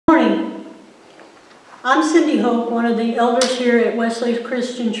morning. I'm Cindy Hope, one of the elders here at Wesley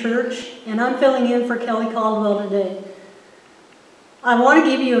Christian Church, and I'm filling in for Kelly Caldwell today. I want to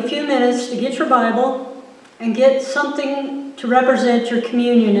give you a few minutes to get your Bible and get something to represent your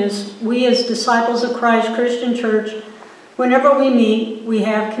communion, as we as disciples of Christ Christian Church, whenever we meet, we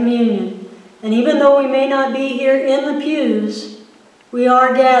have communion. And even though we may not be here in the pews, we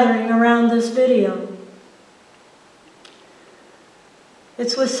are gathering around this video.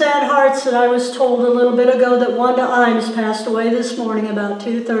 It's with sad hearts that I was told a little bit ago that Wanda Imes passed away this morning about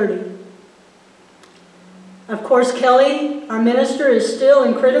 2:30. Of course, Kelly, our minister, is still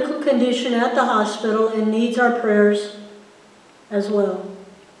in critical condition at the hospital and needs our prayers as well.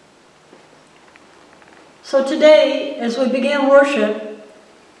 So today, as we begin worship,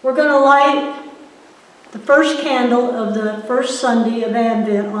 we're going to light the first candle of the first Sunday of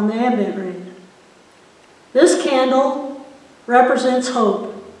Advent on the Advent wreath. This candle represents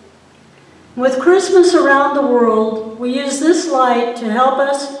hope. With Christmas around the world, we use this light to help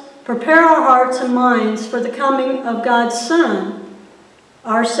us prepare our hearts and minds for the coming of God's Son,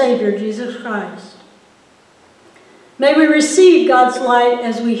 our Savior, Jesus Christ. May we receive God's light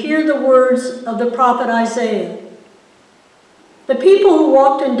as we hear the words of the prophet Isaiah. The people who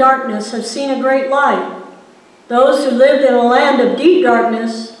walked in darkness have seen a great light. Those who lived in a land of deep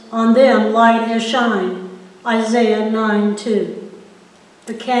darkness, on them light has shined. Isaiah 9:2,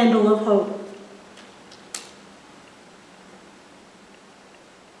 the candle of hope.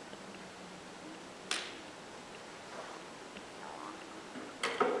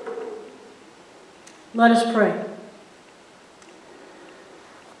 Let us pray.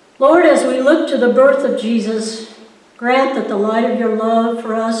 Lord, as we look to the birth of Jesus, grant that the light of your love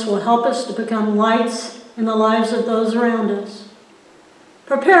for us will help us to become lights in the lives of those around us.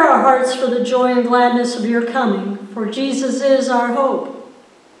 Prepare our hearts for the joy and gladness of your coming, for Jesus is our hope.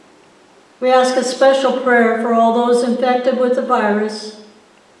 We ask a special prayer for all those infected with the virus,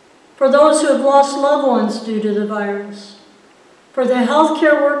 for those who have lost loved ones due to the virus, for the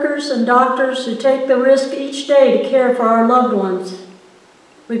healthcare workers and doctors who take the risk each day to care for our loved ones.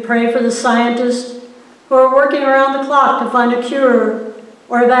 We pray for the scientists who are working around the clock to find a cure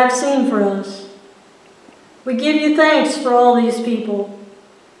or a vaccine for us. We give you thanks for all these people.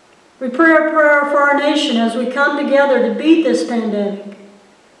 We pray a prayer for our nation as we come together to beat this pandemic.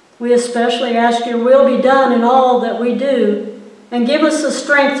 We especially ask your will be done in all that we do, and give us the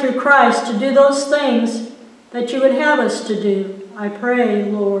strength through Christ to do those things that you would have us to do. I pray,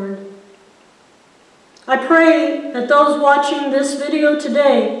 Lord. I pray that those watching this video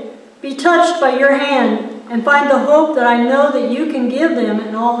today be touched by your hand and find the hope that I know that you can give them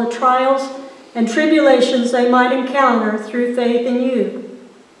in all the trials and tribulations they might encounter through faith in you.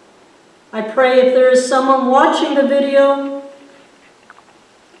 I pray if there is someone watching the video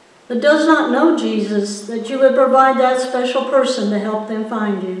that does not know Jesus, that you would provide that special person to help them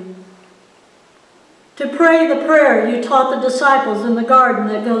find you. To pray the prayer you taught the disciples in the garden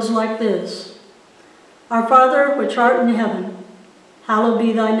that goes like this: Our Father, which art in heaven, hallowed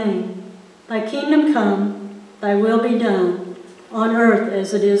be thy name. Thy kingdom come, thy will be done, on earth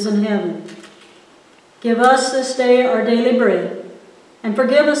as it is in heaven. Give us this day our daily bread, and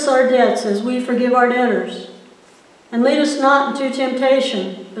forgive us our debts as we forgive our debtors. And lead us not into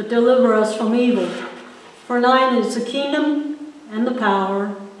temptation, but deliver us from evil. For thine is the kingdom, and the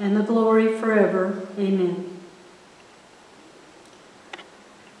power, and the glory forever. Amen.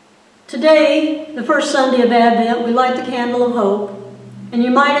 Today, the first Sunday of Advent, we light the candle of hope. And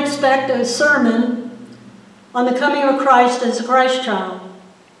you might expect a sermon on the coming of Christ as a Christ child.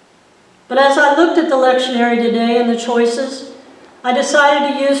 But as I looked at the lectionary today and the choices, I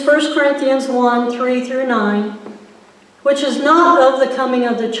decided to use 1 Corinthians 1:3-9, which is not of the coming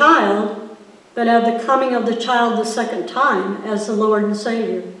of the child, but of the coming of the child the second time as the Lord and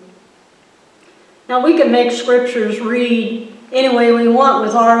Savior. Now, we can make scriptures read any way we want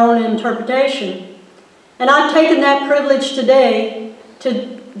with our own interpretation. And I've taken that privilege today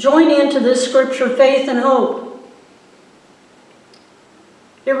to join into this scripture, faith and hope.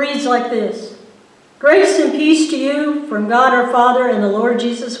 It reads like this: Grace and peace to you from God our Father and the Lord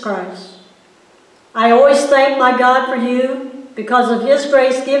Jesus Christ. I always thank my God for you because of his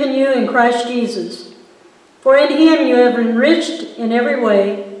grace given you in Christ Jesus. For in him you have enriched in every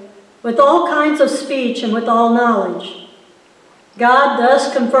way, with all kinds of speech and with all knowledge. God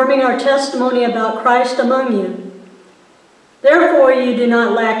thus confirming our testimony about Christ among you. Therefore you do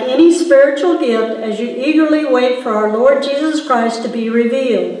not lack any spiritual gift as you eagerly wait for our Lord Jesus Christ to be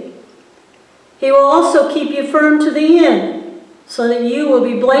revealed. He will also keep you firm to the end, so that you will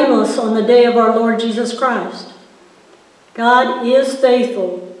be blameless on the day of our Lord Jesus Christ. God is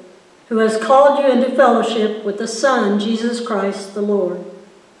faithful, who has called you into fellowship with the Son, Jesus Christ the Lord.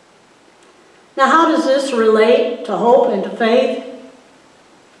 Now, how does this relate to hope and to faith?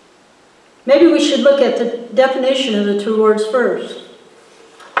 Maybe we should look at the definition of the two words first.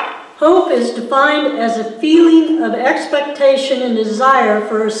 Hope is defined as a feeling of expectation and desire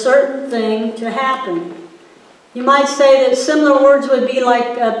for a certain thing to happen. You might say that similar words would be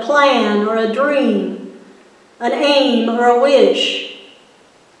like a plan or a dream, an aim or a wish.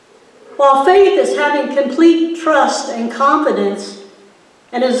 While faith is having complete trust and confidence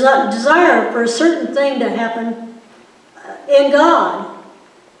and a desire for a certain thing to happen in God,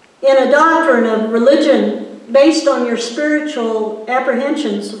 in a doctrine of religion based on your spiritual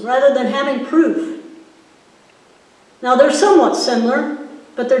apprehensions rather than having proof. Now, they're somewhat similar,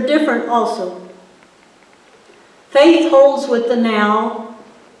 but they're different also. Faith holds with the now,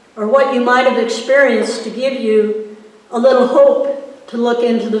 or what you might have experienced, to give you a little hope to look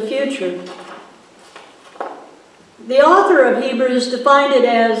into the future. The author of Hebrews defined it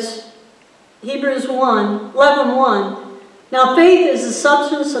as Hebrews 11:1. Now faith is the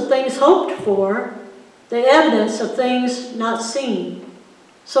substance of things hoped for, the evidence of things not seen.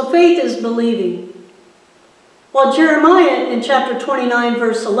 So faith is believing. While Jeremiah in chapter 29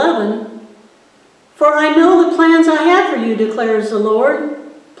 verse 11, for I know the plans I have for you, declares the Lord,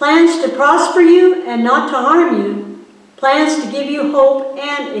 plans to prosper you and not to harm you, plans to give you hope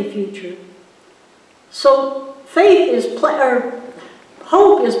and a future. So faith is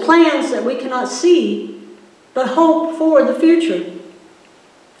hope is plans that we cannot see, but hope for the future.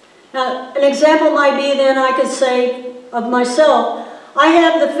 Now, an example might be then I could say of myself, I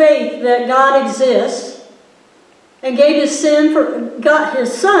have the faith that God exists and gave His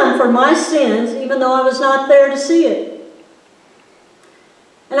Son for my sins, even though I was not there to see it.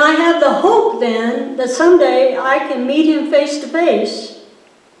 And I have the hope then that someday I can meet Him face to face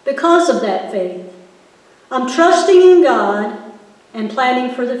because of that faith. I'm trusting in God and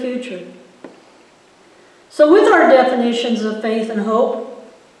planning for the future. So with our definitions of faith and hope,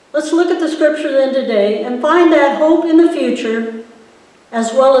 let's look at the scripture then today and find that hope in the future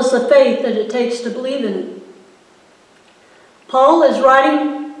as well as the faith that it takes to believe in it. Paul is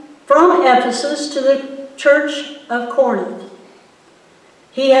writing from Ephesus to the church of Corinth.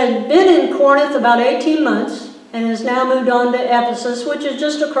 He had been in Corinth about 18 months and has now moved on to Ephesus, which is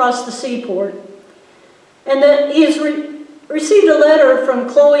just across the seaport. And that he has received a letter from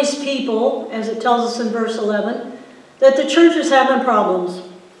Chloe's people, as it tells us in verse 11, that the church is having problems.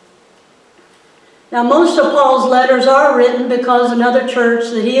 Now, most of Paul's letters are written because another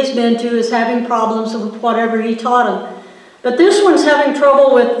church that he has been to is having problems with whatever he taught them. But this one's having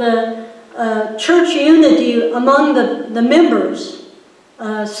trouble with the church unity among the members.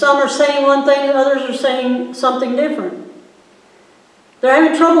 Some are saying one thing, others are saying something different. They're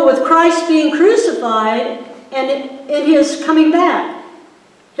having trouble with Christ being crucified and in His coming back,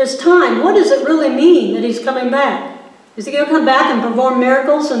 His time. What does it really mean that He's coming back? Is He going to come back and perform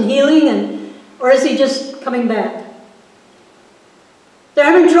miracles and healing, or is He just coming back? They're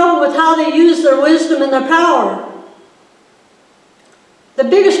having trouble with how they use their wisdom and their power. The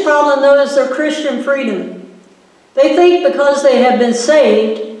biggest problem, though, is their Christian freedom. They think because they have been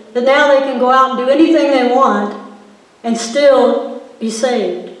saved that now they can go out and do anything they want and still be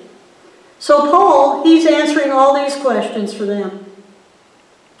saved. So Paul, he's answering all these questions for them.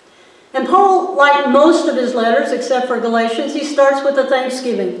 And Paul, like most of his letters, except for Galatians, he starts with a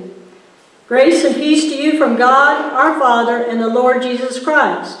thanksgiving. Grace and peace to you from God, our Father, and the Lord Jesus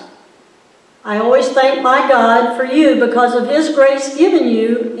Christ. I always thank my God for you because of His grace given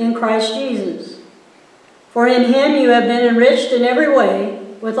you in Christ Jesus. For in Him you have been enriched in every way,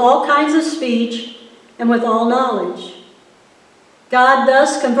 with all kinds of speech and with all knowledge. God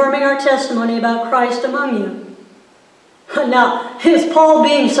thus confirming our testimony about Christ among you. Now, is Paul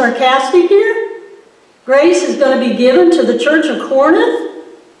being sarcastic here? Grace is going to be given to the church of Corinth?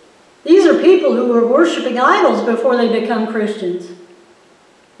 These are people who were worshiping idols before they become Christians.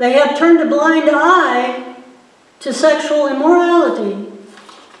 They have turned a blind eye to sexual immorality.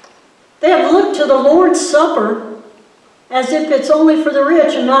 They have looked to the Lord's Supper as if it's only for the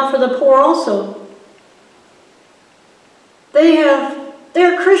rich and not for the poor also.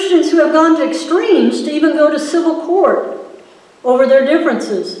 They're Christians who have gone to extremes to even go to civil court over their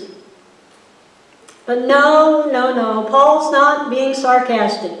differences. But no, Paul's not being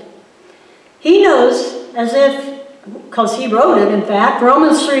sarcastic. He knows, as if, because he wrote it in fact,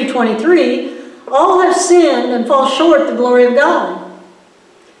 Romans 3:23, all have sinned and fall short the glory of God.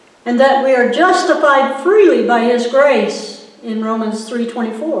 And that we are justified freely by His grace in Romans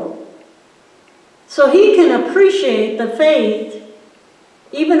 3:24. So he can appreciate the faith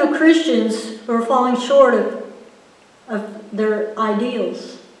even of Christians who are falling short of their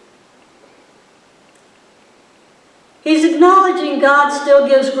ideals. He's acknowledging God still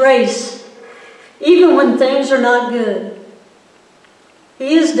gives grace, even when things are not good.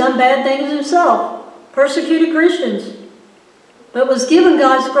 He has done bad things himself, persecuted Christians, but was given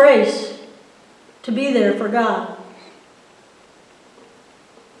God's grace to be there for God.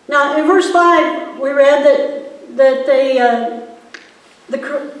 Now, in verse 5, we read that the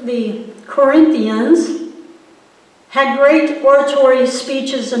Corinthians had great oratory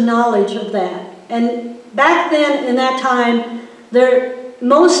speeches and knowledge of that. And back then, in that time,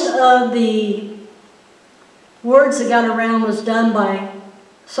 most of the words that got around was done by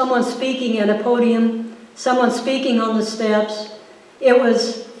someone speaking at a podium, someone speaking on the steps. It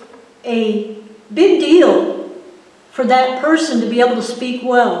was a big deal for that person to be able to speak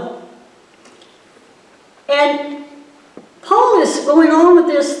well. And Paul is going on with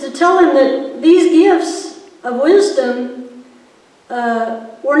this to tell him that these gifts of wisdom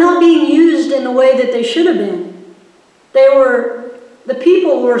were not being used in the way that they should have been. The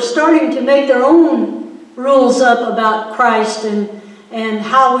people were starting to make their own rules up about Christ and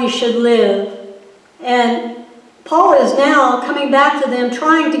how we should live. And Paul is now coming back to them,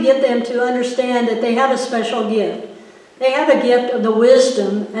 trying to get them to understand that they have a special gift. They have a gift of the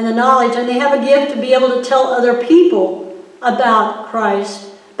wisdom and the knowledge, and they have a gift to be able to tell other people about Christ,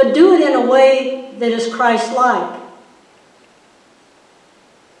 but do it in a way that is Christ-like.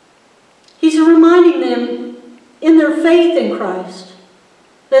 He's reminding them in their faith in Christ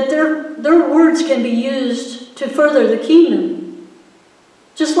that their words can be used to further the kingdom,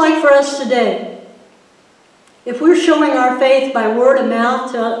 just like for us today. If we're showing our faith by word of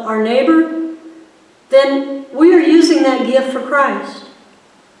mouth to our neighbor, then we are using that gift for Christ.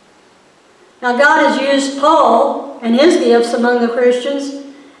 Now, God has used Paul and his gifts among the Christians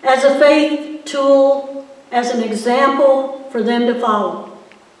as a faith tool, as an example for them to follow.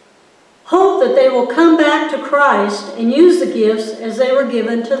 Hope that they will come back to Christ and use the gifts as they were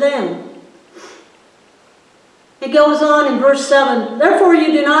given to them. It goes on in verse 7, "Therefore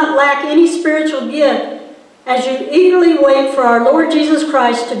you do not lack any spiritual gift as you eagerly wait for our Lord Jesus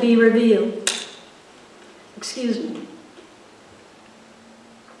Christ to be revealed." Excuse me.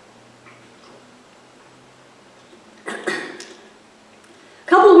 A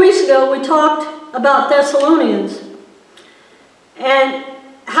couple of weeks ago, we talked about Thessalonians and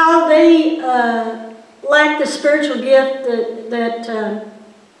how they lacked the spiritual gift that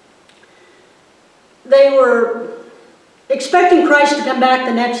they were expecting Christ to come back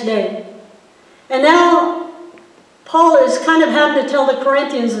the next day. And now Paul is kind of having to tell the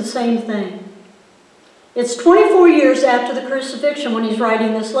Corinthians the same thing. It's 24 years after the crucifixion when he's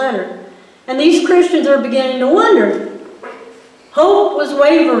writing this letter. And these Christians are beginning to wonder. Hope was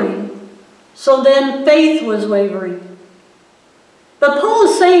wavering, so then faith was wavering. But Paul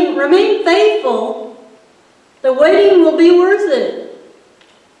is saying, remain faithful. The waiting will be worth it.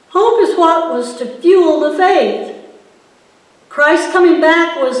 Hope is what was to fuel the faith. Christ coming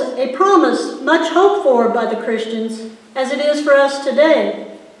back was a promise much hoped for by the Christians, as it is for us today.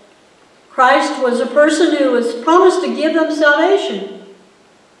 Christ was a person who was promised to give them salvation.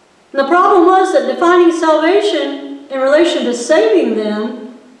 And the problem was that defining salvation in relation to saving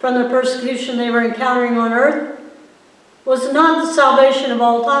them from the persecution they were encountering on earth was not the salvation of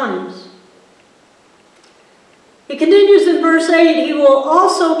all times. He continues in verse 8, "He will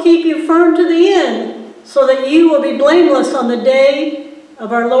also keep you firm to the end, so that you will be blameless on the day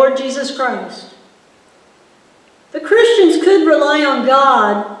of our Lord Jesus Christ." The Christians could rely on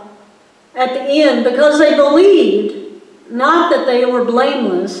God at the end because they believed, not that they were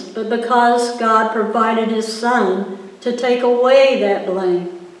blameless, but because God provided His Son to take away that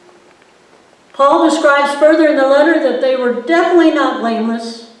blame. Paul describes further in the letter that they were definitely not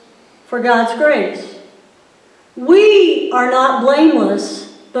blameless for God's grace. We are not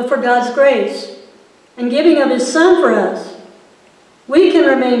blameless, but for God's grace and giving of His Son for us, we can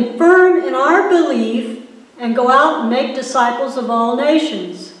remain firm in our belief and go out and make disciples of all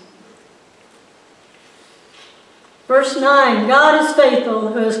nations. Verse 9, "God is faithful,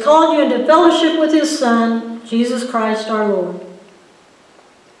 who has called you into fellowship with His Son, Jesus Christ our Lord."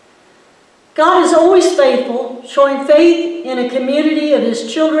 God is always faithful, showing faith in a community of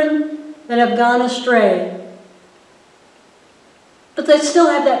His children that have gone astray. But they still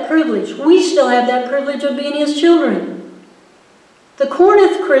have that privilege. We still have that privilege of being His children. The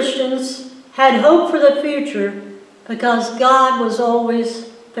Corinth Christians had hope for the future because God was always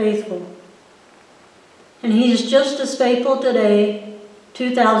faithful. And He is just as faithful today,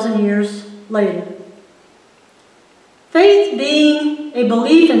 2,000 years later. Faith being a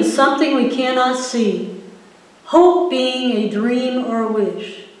belief in something we cannot see. Hope being a dream or a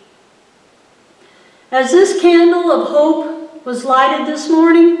wish. As this candle of hope was lighted this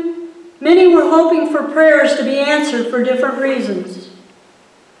morning, many were hoping for prayers to be answered for different reasons.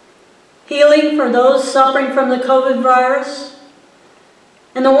 Healing for those suffering from the COVID virus,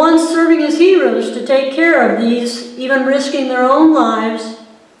 and the ones serving as heroes to take care of these, even risking their own lives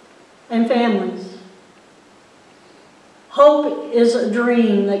and families. Hope is a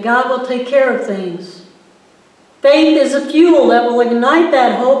dream that God will take care of things. Faith is a fuel that will ignite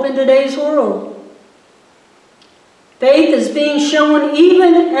that hope in today's world. Faith is being shown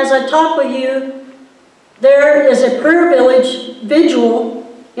even as I talk with you. There is a prayer village vigil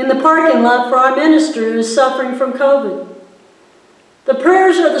in the parking lot for our minister who is suffering from COVID. The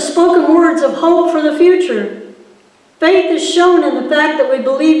prayers are the spoken words of hope for the future. Faith is shown in the fact that we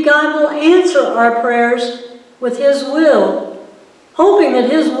believe God will answer our prayers with His will, hoping that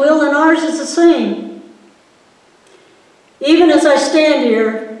His will and ours is the same. Even as I stand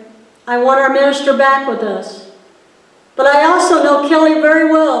here, I want our minister back with us. But I also know Kelly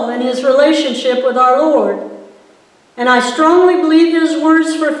very well and his relationship with our Lord. And I strongly believe his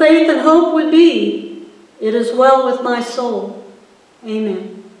words for faith and hope would be, "It is well with my soul."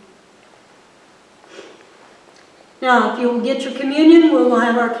 Amen. Now, if you will get your communion, we will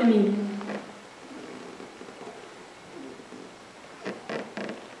have our communion.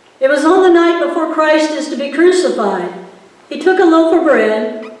 It was on the night before Christ is to be crucified. He took a loaf of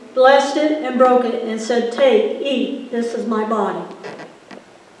bread, blessed it, and broke it, and said, "Take, eat, this is my body."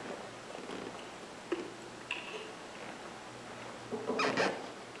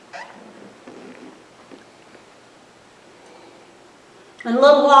 And a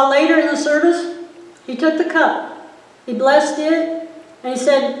little while later in the service, he took the cup. He blessed it, and he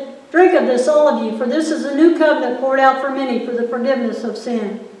said, "Drink of this, all of you, for this is a new covenant poured out for many for the forgiveness of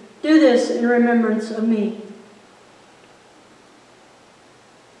sin. Do this in remembrance of me."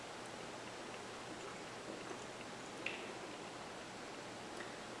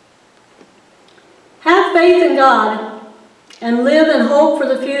 Have faith in God and live in hope for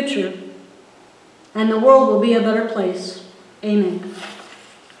the future, and the world will be a better place. Amen.